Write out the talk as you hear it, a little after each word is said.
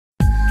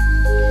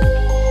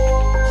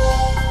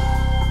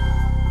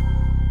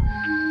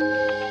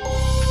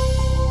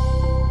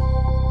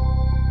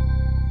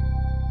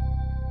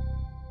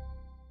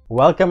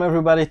Welcome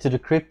everybody to the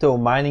crypto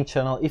mining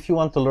channel. If you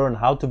want to learn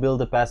how to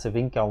build a passive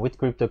income with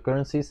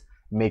cryptocurrencies,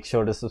 make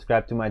sure to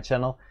subscribe to my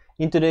channel.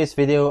 In today's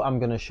video, I'm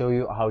going to show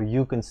you how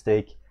you can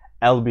stake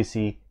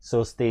LBC,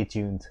 so stay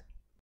tuned.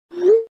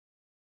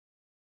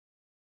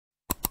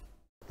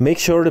 Make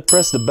sure to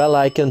press the bell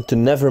icon to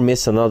never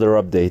miss another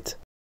update.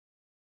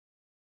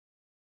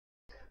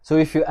 So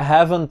if you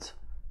haven't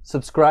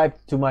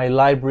subscribed to my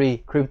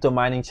LBRY crypto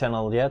mining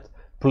channel yet,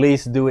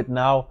 please do it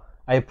now.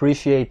 I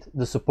appreciate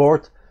the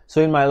support.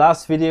 So in my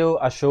last video,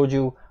 I showed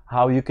you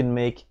how you can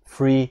make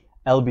free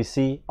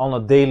LBC on a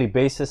daily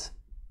basis.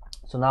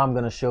 So now I'm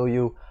going to show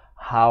you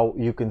how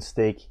you can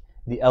stake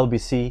the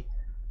LBC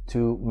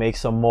to make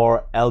some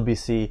more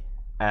LBC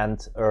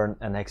and earn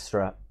an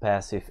extra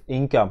passive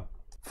income.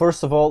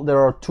 First of all,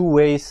 there are two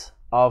ways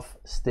of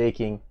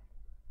staking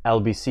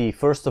LBC.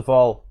 First of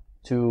all,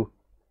 to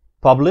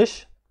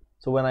publish.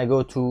 So when I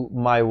go to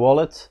my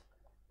wallet,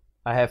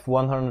 I have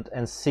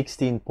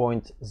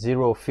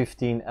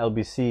 116.015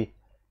 LBC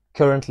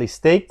currently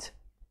staked.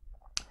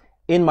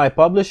 In my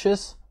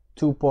publishes,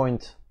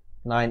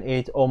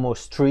 2.98,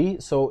 almost 3.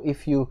 So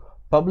if you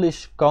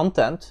publish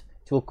content,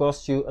 it will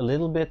cost you a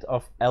little bit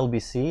of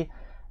LBC,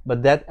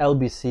 but that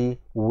LBC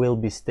will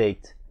be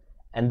staked.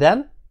 And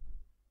then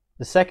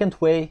the second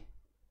way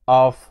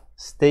of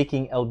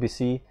staking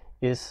LBC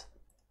is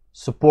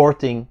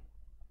supporting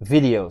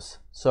videos.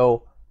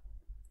 So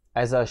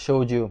as I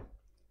showed you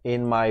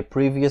in my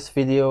previous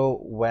video,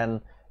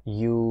 when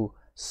you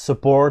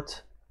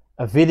support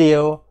a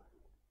video,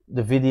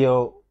 the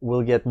video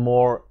will get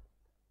more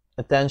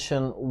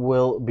attention,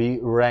 will be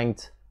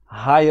ranked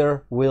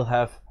higher, will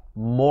have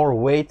more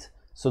weight.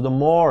 So the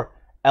more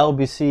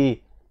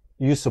LBC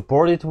you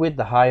support it with,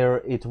 the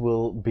higher it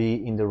will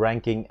be in the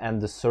ranking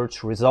and the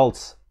search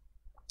results.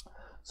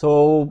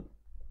 So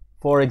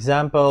for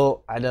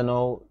example, I don't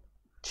know,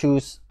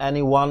 choose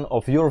any one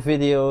of your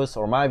videos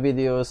or my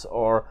videos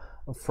or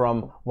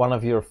from one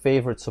of your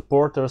favorite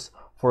supporters.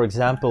 For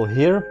example,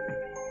 here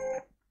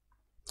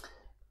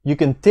you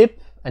can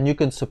tip and you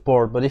can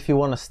support, but if you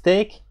want to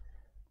stake,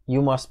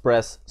 you must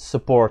press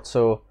support.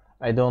 So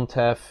I don't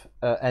have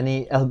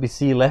any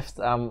LBC left.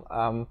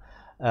 I'm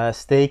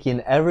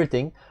staking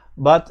everything.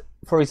 But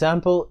for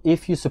example,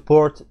 if you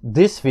support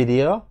this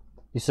video,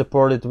 you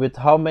support it with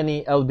how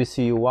many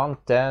LBC you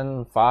want,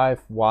 10,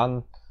 5,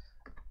 1,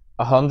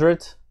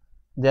 100,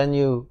 then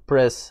you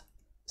press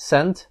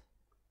send.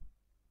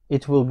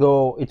 It will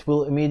go, it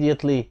will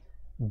immediately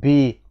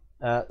be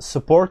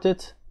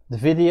supported, the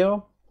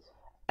video,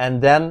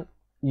 and then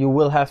you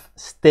will have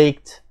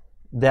staked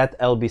that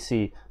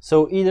LBC.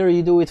 So either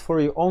you do it for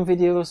your own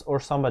videos or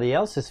somebody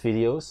else's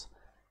videos,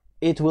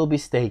 it will be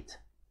staked.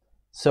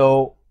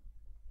 So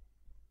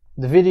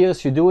the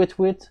videos you do it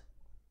with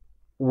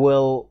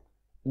will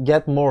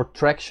get more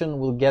traction,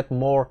 will get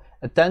more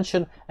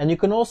attention, and you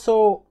can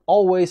also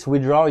always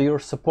withdraw your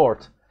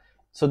support.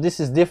 So this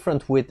is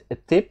different with a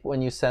tip.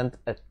 When you send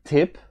a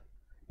tip,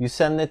 you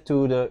send it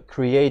to the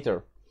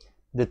creator.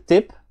 The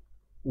tip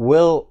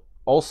will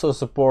also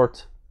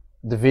support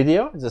the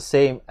video, it's the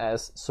same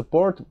as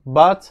support,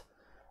 but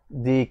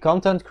the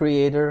content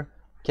creator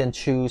can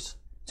choose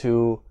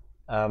to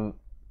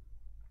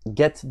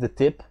get the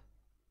tip.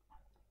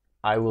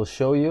 I will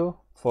show you,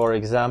 for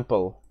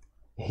example,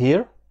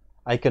 here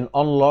I can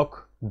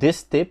unlock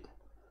this tip.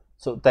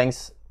 So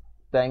thanks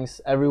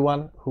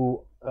everyone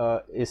who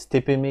is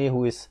tipping me,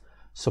 who is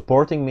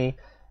supporting me.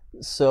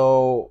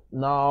 So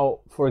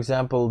now, for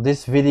example,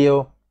 this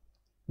video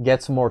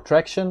gets more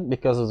traction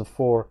because of the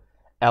 4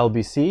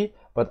 LBC,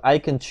 but I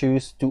can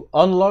choose to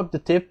unlock the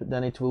tip,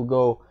 then it will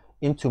go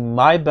into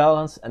my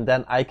balance, and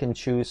then I can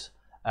choose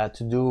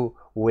to do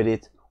with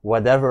it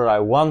whatever I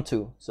want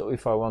to. So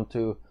if I want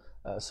to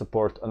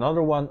support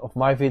another one of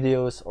my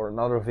videos or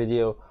another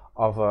video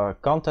of a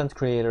content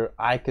creator,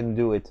 I can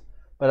do it,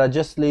 but I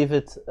just leave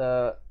it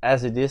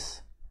as it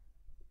is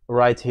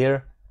right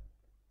here,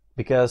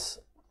 because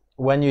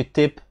when you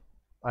tip,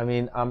 I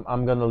mean,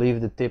 I'm gonna leave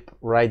the tip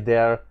right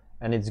there,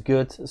 and it's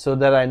good so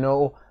that I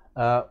know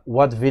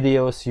what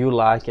videos you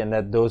like and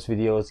that those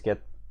videos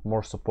get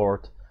more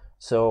support.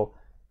 So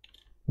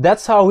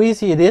that's how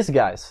easy it is,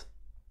 guys.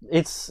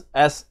 It's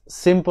as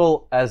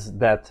simple as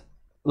that.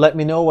 Let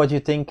me know what you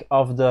think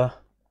of the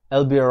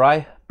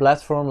LBRY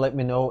platform. Let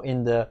me know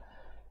in the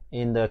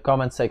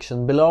comment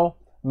section below.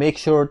 Make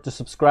sure to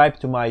subscribe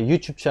to my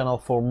YouTube channel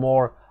for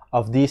more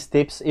of these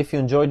tips. If you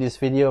enjoyed this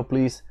video,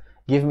 please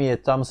give me a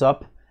thumbs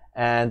up,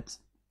 and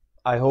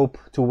I hope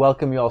to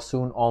welcome you all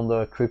soon on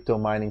the crypto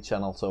mining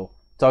channel. So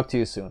talk to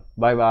you soon.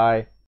 Bye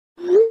bye.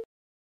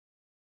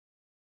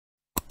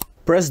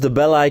 Press the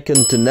bell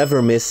icon to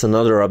never miss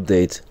another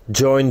update.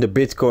 Join the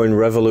Bitcoin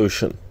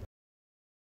revolution.